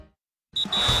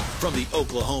From the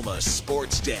Oklahoma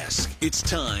Sports Desk, it's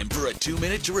time for a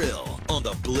 2-minute drill on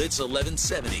the Blitz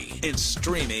 1170 and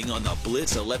streaming on the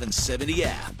Blitz 1170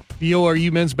 app. The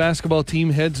ORU men's basketball team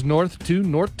heads north to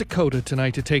North Dakota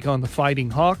tonight to take on the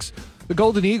Fighting Hawks. The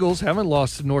Golden Eagles haven't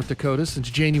lost to North Dakota since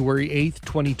January 8th,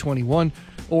 2021.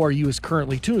 ORU is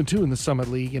currently 2-2 in the Summit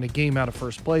League in a game out of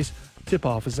first place.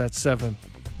 Tip-off is at 7.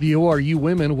 The ORU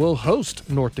women will host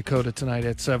North Dakota tonight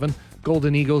at 7.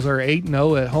 Golden Eagles are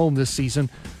 8-0 at home this season.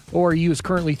 ORU is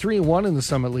currently 3-1 in the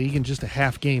Summit League and just a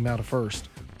half game out of first.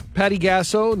 Patty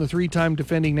Gasso and the three-time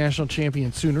defending national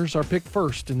champion Sooners are picked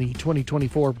first in the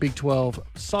 2024 Big 12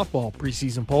 softball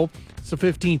preseason poll. It's the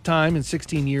 15th time in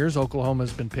 16 years Oklahoma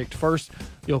has been picked first.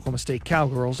 The Oklahoma State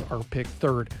Cowgirls are picked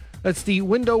third. That's the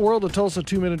Window World of Tulsa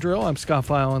 2-minute drill. I'm Scott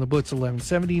File on the Blitz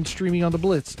 1170 and streaming on the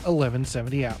Blitz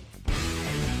 1170 app.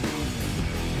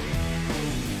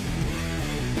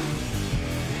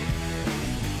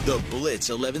 The Blitz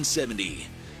 1170,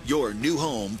 your new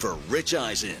home for Rich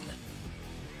Eisen.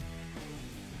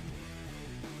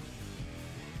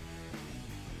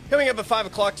 Coming up at 5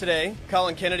 o'clock today,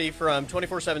 Colin Kennedy from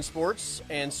 24/7 Sports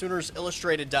and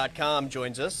SoonersIllustrated.com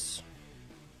joins us.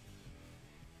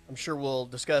 I'm sure we'll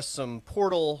discuss some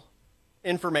portal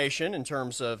information in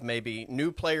terms of maybe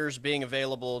new players being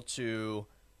available to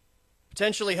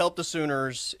potentially help the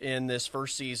Sooners in this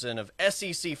first season of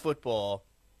SEC football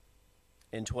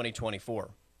in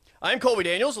 2024. I'm Colby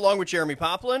Daniels, along with Jeremy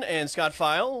Poplin and Scott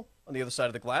File on the other side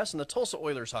of the glass in the Tulsa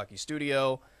Oilers hockey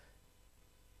studio.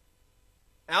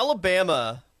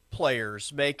 Alabama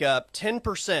players make up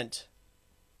 10%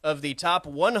 of the top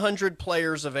 100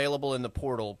 players available in the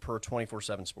portal per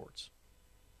 24/7 Sports.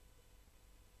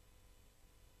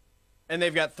 And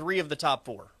they've got 3 of the top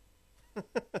 4.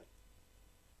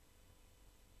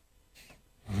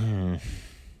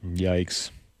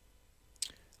 Yikes.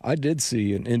 I did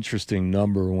see an interesting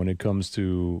number when it comes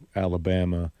to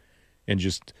Alabama and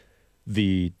just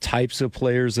the types of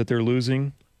players that they're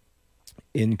losing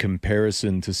in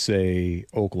comparison to, say,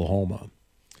 Oklahoma.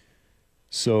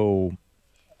 So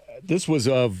this was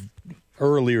of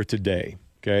earlier today,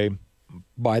 okay?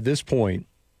 By this point,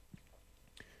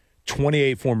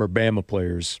 28 former Bama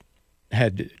players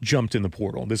had jumped in the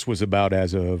portal. This was about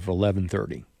as of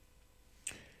 11:30.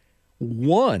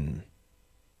 One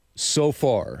so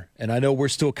far, and I know we're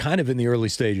still kind of in the early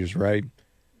stages, right?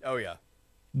 Oh, yeah.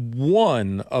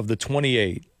 One of the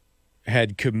 28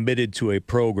 had committed to a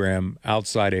program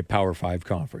outside a Power 5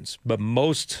 conference, but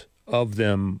most of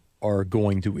them are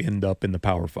going to end up in the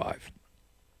Power 5.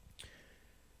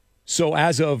 So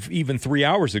as of even 3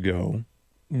 hours ago,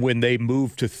 when they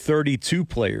moved to 32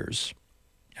 players,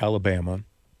 Alabama,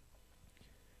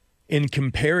 in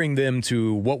comparing them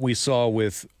to what we saw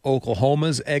with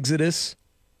Oklahoma's exodus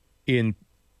in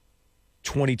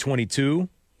 2022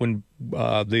 when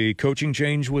the coaching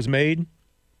change was made,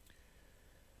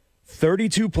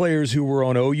 32 players who were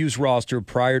on OU's roster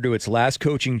prior to its last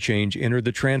coaching change entered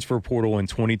the transfer portal in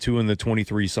 22 and the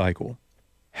 23 cycle.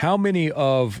 How many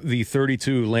of the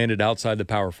 32 landed outside the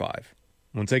Power 5?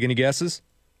 Want to take any guesses?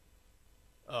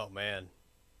 Oh, man.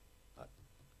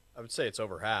 I would say it's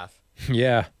over half.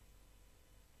 Yeah.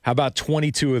 How about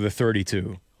 22 of the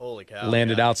 32? Holy cow.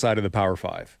 Landed outside of the Power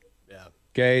 5. Yeah.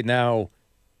 Okay, now,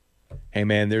 hey,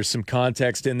 man, there's some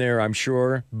context in there, I'm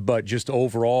sure, but just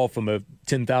overall from a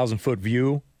 10,000-foot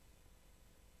view,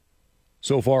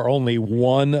 so far only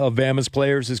one of Bama's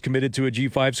players is committed to a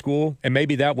G5 school, and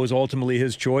maybe that was ultimately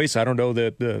his choice. I don't know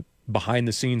the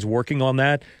behind-the-scenes working on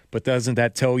that, but doesn't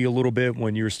that tell you a little bit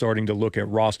when you're starting to look at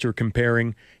roster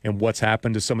comparing and what's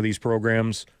happened to some of these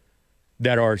programs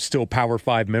that are still Power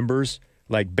 5 members?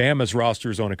 Like Bama's roster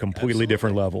is on a completely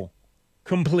different level.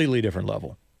 Completely different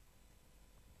level.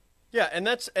 Yeah, and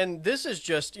this is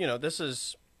just, this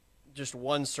is just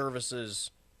one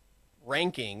service's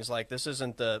rankings. Like, this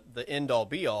isn't the end-all,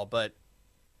 be-all, but,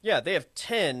 yeah, they have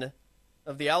 10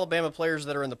 of the Alabama players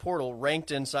that are in the portal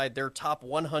ranked inside their top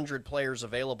 100 players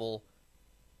available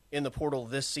in the portal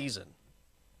this season.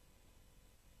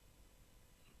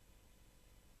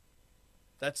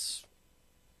 That's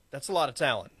a lot of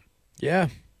talent. Yeah.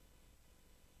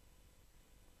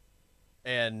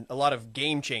 And a lot of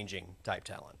game-changing type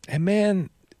talent. And,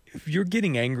 man, if you're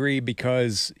getting angry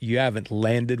because you haven't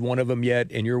landed one of them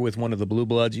yet and you're with one of the Blue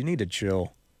Bloods, you need to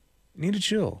chill. You need to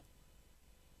chill.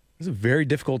 It's a very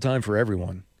difficult time for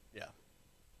everyone. Yeah.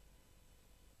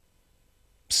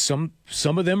 Some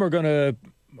of them are gonna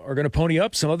pony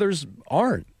up. Some others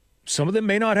aren't. Some of them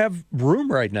may not have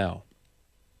room right now.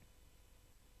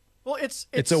 Well,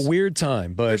 it's a weird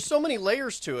time, but there's so many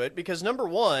layers to it because, number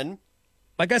one,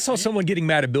 Like I saw someone getting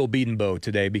mad at Bill Bedenbaugh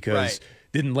today because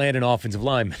didn't land an offensive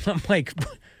lineman. I'm like,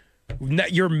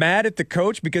 you're mad at the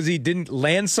coach because he didn't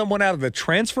land someone out of the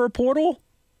transfer portal?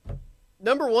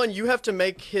 Number one, you have to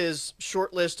make his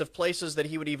short list of places that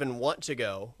he would even want to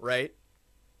go, right?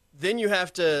 Then you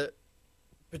have to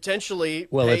potentially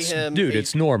pay him. Dude,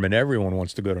 it's Norman. Everyone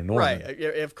wants to go to Norman. Right,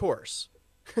 of course.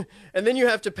 And then you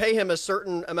have to pay him a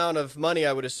certain amount of money,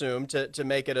 I would assume, to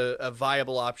make it a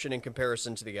viable option in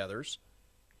comparison to the others.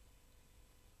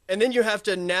 And then you have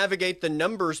to navigate the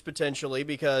numbers potentially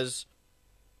because,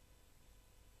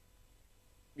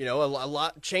 a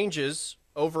lot changes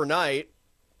overnight.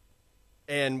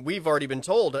 And we've already been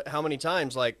told how many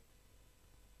times, like,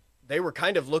 they were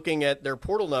kind of looking at their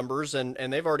portal numbers and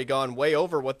they've already gone way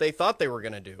over what they thought they were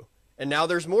going to do. And now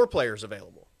there's more players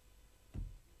available.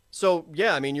 So,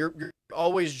 yeah, I mean, you're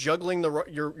always juggling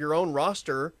your own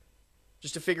roster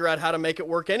just to figure out how to make it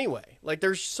work anyway. Like,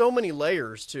 there's so many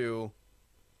layers to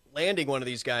landing one of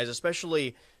these guys,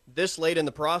 especially this late in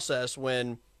the process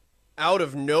when out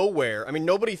of nowhere, I mean,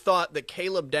 nobody thought that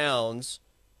Caleb Downs,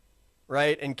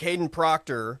 right, and Caden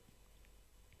Proctor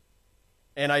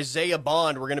and Isaiah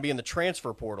Bond were going to be in the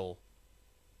transfer portal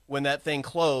when that thing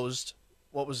closed.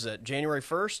 What was it, January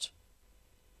 1st?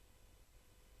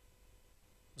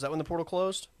 Was that when the portal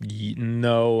closed?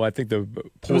 No, I think the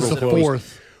portal was the closed.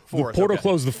 4th. The portal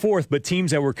closed the 4th, but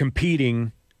teams that were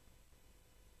competing,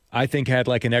 I think, had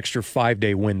like an extra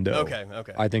 5-day window. Okay.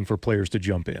 I think for players to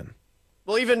jump in.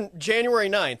 Well, even January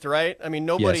 9th, right? I mean,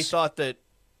 nobody thought that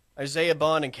Isaiah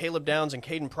Bond and Caleb Downs and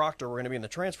Caden Proctor were going to be in the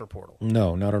transfer portal.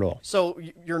 No, not at all. So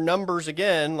your numbers,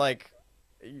 again, like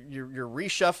you're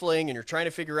reshuffling and you're trying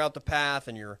to figure out the path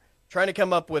and you're trying to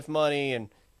come up with money and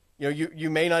you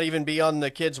may not even be on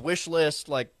the kids' wish list.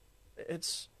 Like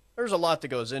there's a lot that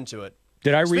goes into it.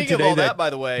 Did I read Speaking today of all that, by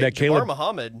the way, that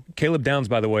Caleb Downs,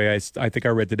 by the way, I think I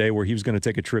read today where he was going to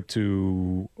take a trip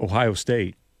to Ohio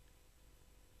State.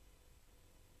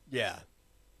 Yeah.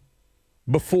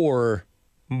 Before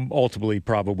ultimately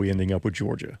probably ending up with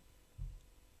Georgia.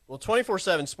 Well,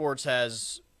 24/7 Sports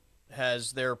has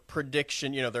their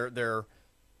prediction, their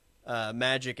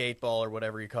magic 8-ball or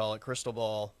whatever you call it, crystal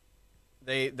ball.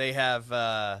 They have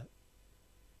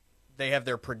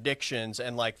their predictions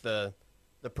and like the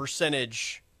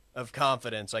percentage of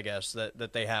confidence, I guess,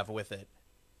 that they have with it.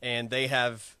 And they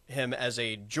have him as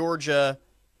a Georgia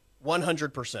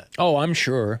 100%. Oh, I'm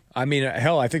sure. I mean,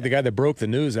 hell, I think the guy that broke the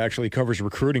news actually covers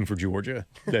recruiting for Georgia.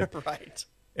 Right.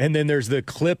 And then there's the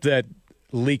clip that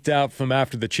leaked out from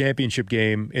after the championship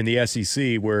game in the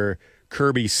SEC where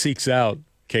Kirby seeks out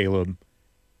Caleb.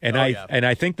 And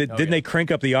I think that didn't they crank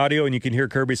up the audio and you can hear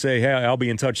Kirby say, "Hey, I'll be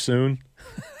in touch soon."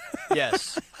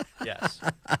 Yes.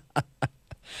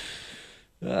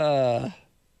 Jabbar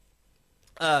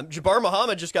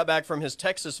Muhammad just got back from his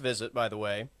Texas visit, by the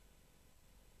way.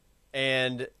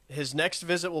 And his next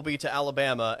visit will be to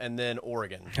Alabama and then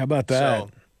Oregon. How about that? So,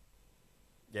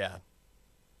 yeah.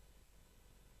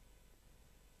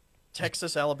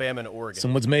 Texas, Alabama, and Oregon.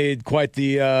 Someone's made quite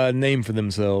the name for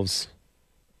themselves.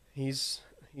 He's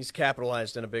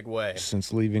capitalized in a big way.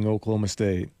 Since leaving Oklahoma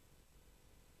State.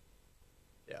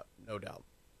 Yeah, no doubt.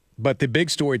 But the big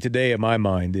story today in my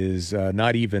mind is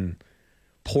not even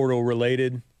portal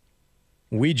related.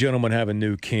 We gentlemen have a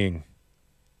new king.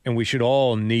 And we should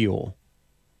all kneel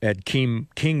at King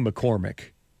McCormick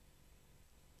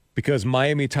because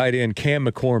Miami tight end Cam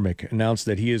McCormick announced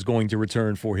that he is going to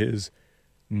return for his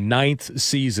 9th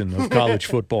season of college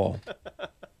football.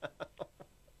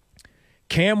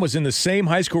 Cam was in the same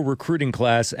high school recruiting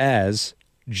class as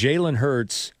Jalen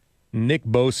Hurts, Nick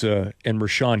Bosa, and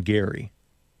Rashawn Gary.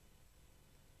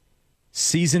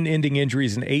 Season-ending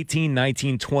injuries in 18,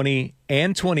 19, 20,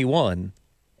 and 21.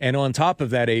 And on top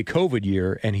of that, a COVID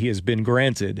year, and he has been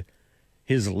granted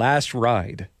his last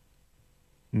ride,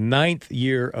 9th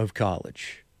year of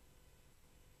college.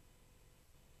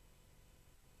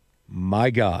 My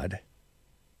God.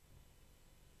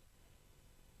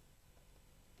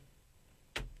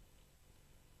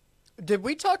 Did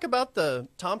we talk about the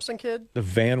Thompson kid? The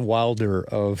Van Wilder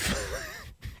of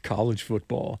college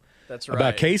football. That's right.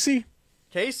 About Casey?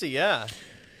 Casey, yeah.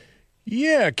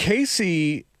 Yeah,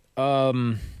 Casey...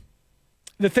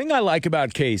 the thing I like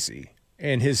about Casey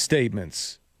and his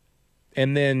statements,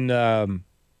 and then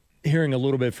hearing a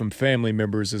little bit from family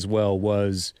members as well,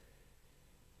 is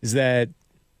that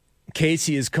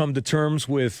Casey has come to terms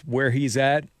with where he's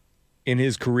at in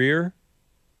his career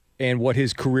and what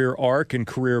his career arc and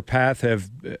career path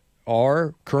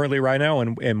are currently right now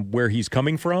and where he's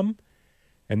coming from,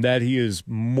 and that he is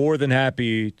more than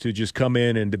happy to just come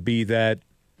in and to be that,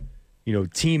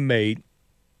 teammate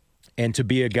and to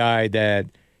be a guy that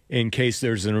in case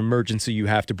there's an emergency you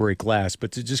have to break glass.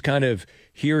 But to just kind of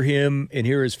hear him and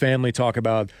hear his family talk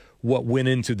about what went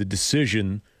into the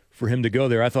decision for him to go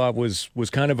there, I thought was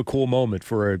kind of a cool moment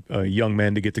for a young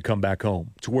man to get to come back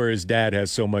home to where his dad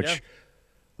has so much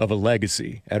of a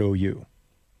legacy at OU.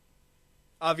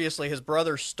 Obviously, his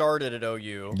brother started at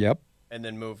OU. Yep. And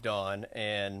then moved on.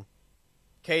 And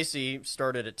Casey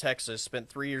started at Texas, spent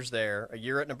 3 years there, a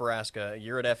year at Nebraska, a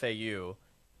year at FAU,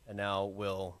 and now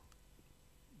will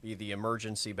be the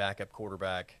emergency backup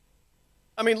quarterback.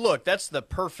 I mean, look, that's the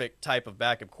perfect type of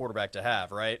backup quarterback to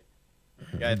have, right?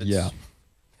 A guy that's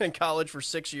in college for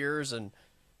 6 years, and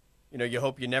you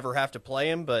hope you never have to play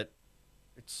him, but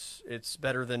it's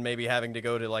better than maybe having to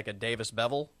go to like a Davis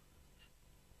Bevel.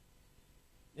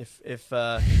 If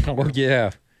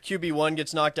QB1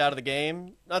 gets knocked out of the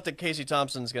game, not that Casey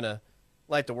Thompson's going to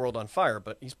light the world on fire,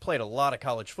 but he's played a lot of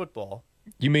college football.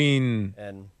 You mean?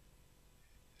 And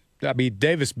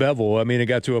Davis Bevel, it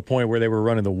got to a point where they were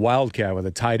running the Wildcat with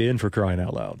a tight end, for crying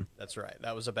out loud. That's right.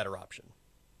 That was a better option.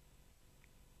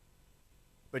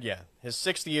 But yeah, his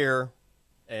 6th year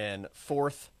and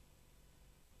 4th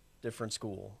different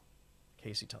school,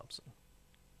 Casey Thompson.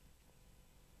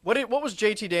 What was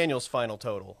JT Daniels' final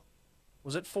total?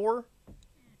 Was it 4?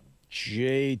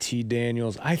 JT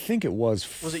Daniels, I think it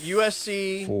was. Was it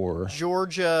USC? 4.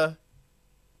 Georgia.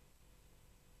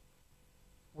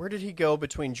 Where did he go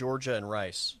between Georgia and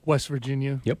Rice? West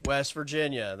Virginia. Yep. West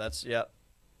Virginia.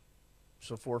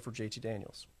 So 4 for JT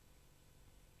Daniels.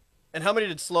 And how many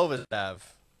did Slovis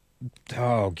have?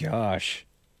 Oh, gosh.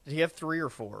 Did he have 3 or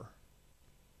 4?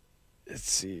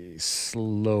 Let's see.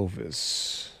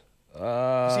 Slovis. He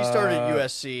started at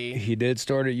USC. He did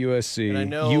start at USC. And I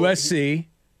know USC,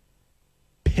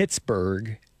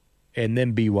 Pittsburgh, and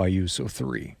then BYU, so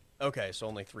 3. Okay, so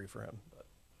only 3 for him.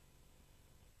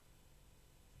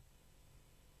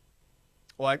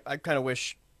 Well, I kind of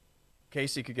wish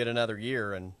Casey could get another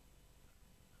year and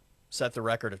set the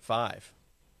record at 5.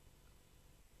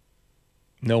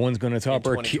 No one's going to top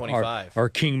our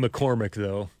King McCormick,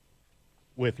 though,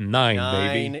 with 9,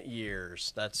 baby. 9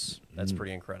 years. That's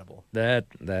pretty incredible. That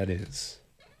is.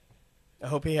 I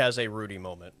hope he has a Rudy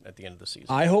moment at the end of the season.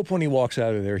 I hope when he walks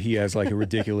out of there, he has like a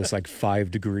ridiculous 5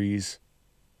 degrees.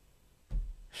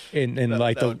 And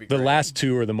the last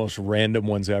 2 are the most random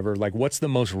ones ever. Like, what's the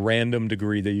most random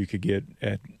degree that you could get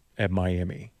at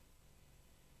Miami?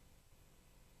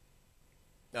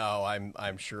 Oh,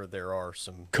 I'm sure there are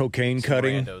some cocaine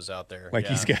cutting randos out there. Like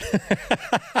he's got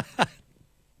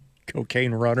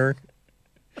cocaine runner.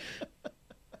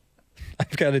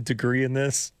 I've got a degree in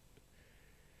this.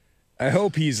 I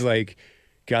hope he's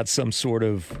got some sort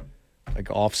of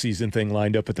off-season thing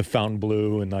lined up at the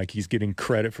Fontainebleau, and he's getting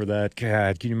credit for that.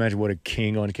 God, can you imagine what a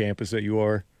king on campus that you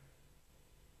are?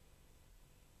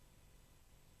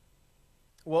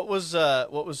 What was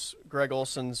Greg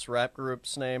Olson's rap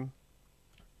group's name?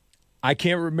 I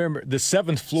can't remember. The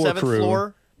Seventh Floor Crew. Seventh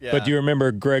Floor? Yeah. But do you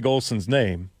remember Greg Olson's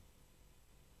name?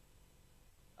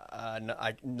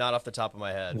 Not off the top of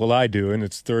my head. Well, I do, and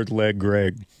it's Third Leg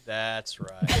Greg. That's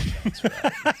right.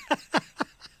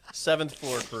 Seventh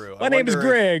Floor Crew. My name is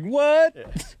Greg. What? Yeah.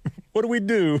 What do we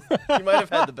do? He might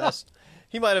have had the best.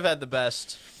 He might have had the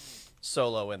best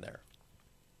solo in there.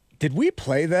 Did we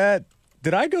play that?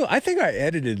 Did I go? I think I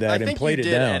edited that and played it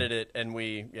down. I think you did edit it, and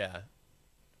yeah.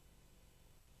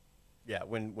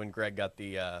 When Greg got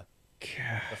the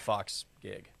Fox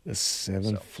gig. The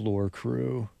Seventh Floor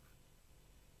Crew.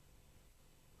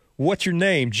 What's your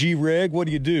name? G-Reg? What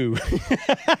do you do?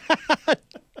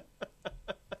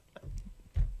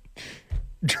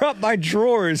 Drop my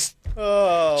drawers.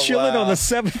 Oh, chilling wow. on the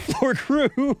Seventh Floor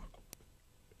Crew.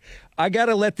 I got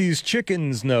to let these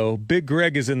chickens know Big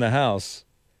Greg is in the house.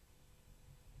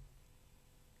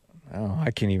 Oh, I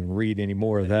can't even read any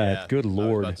more of that. Yeah, Good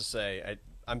Lord. I was about to say,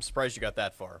 I'm surprised you got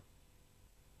that far.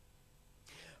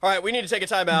 All right, we need to take a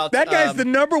timeout. That guy's the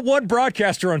 #1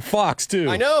 broadcaster on Fox, too.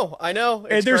 I know. It's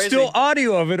and there's crazy. still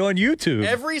audio of it on YouTube.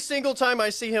 Every single time I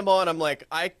see him on, I'm like,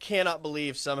 I cannot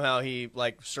believe somehow he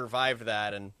survived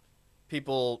that, and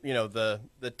people, the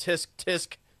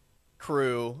Tisk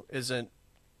crew isn't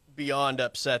beyond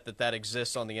upset that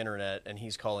exists on the internet, and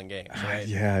he's calling games. Right?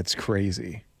 Yeah, it's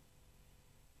crazy.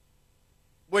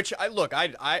 Which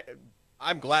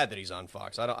I'm glad that he's on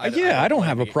Fox. I don't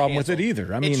have a problem with it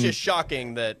either. I mean, it's just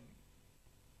shocking that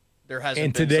there hasn't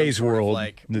in been today's some sort world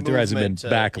of, that there hasn't been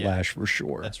backlash yeah, for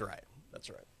sure. That's right.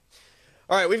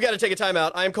 All right, we've got to take a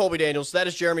timeout. I'm Colby Daniels. That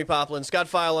is Jeremy Poplin. Scott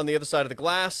File on the other side of the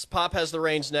glass. Pop has the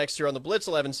reins next here on the Blitz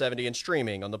 1170 and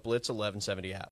streaming on the Blitz 1170 app.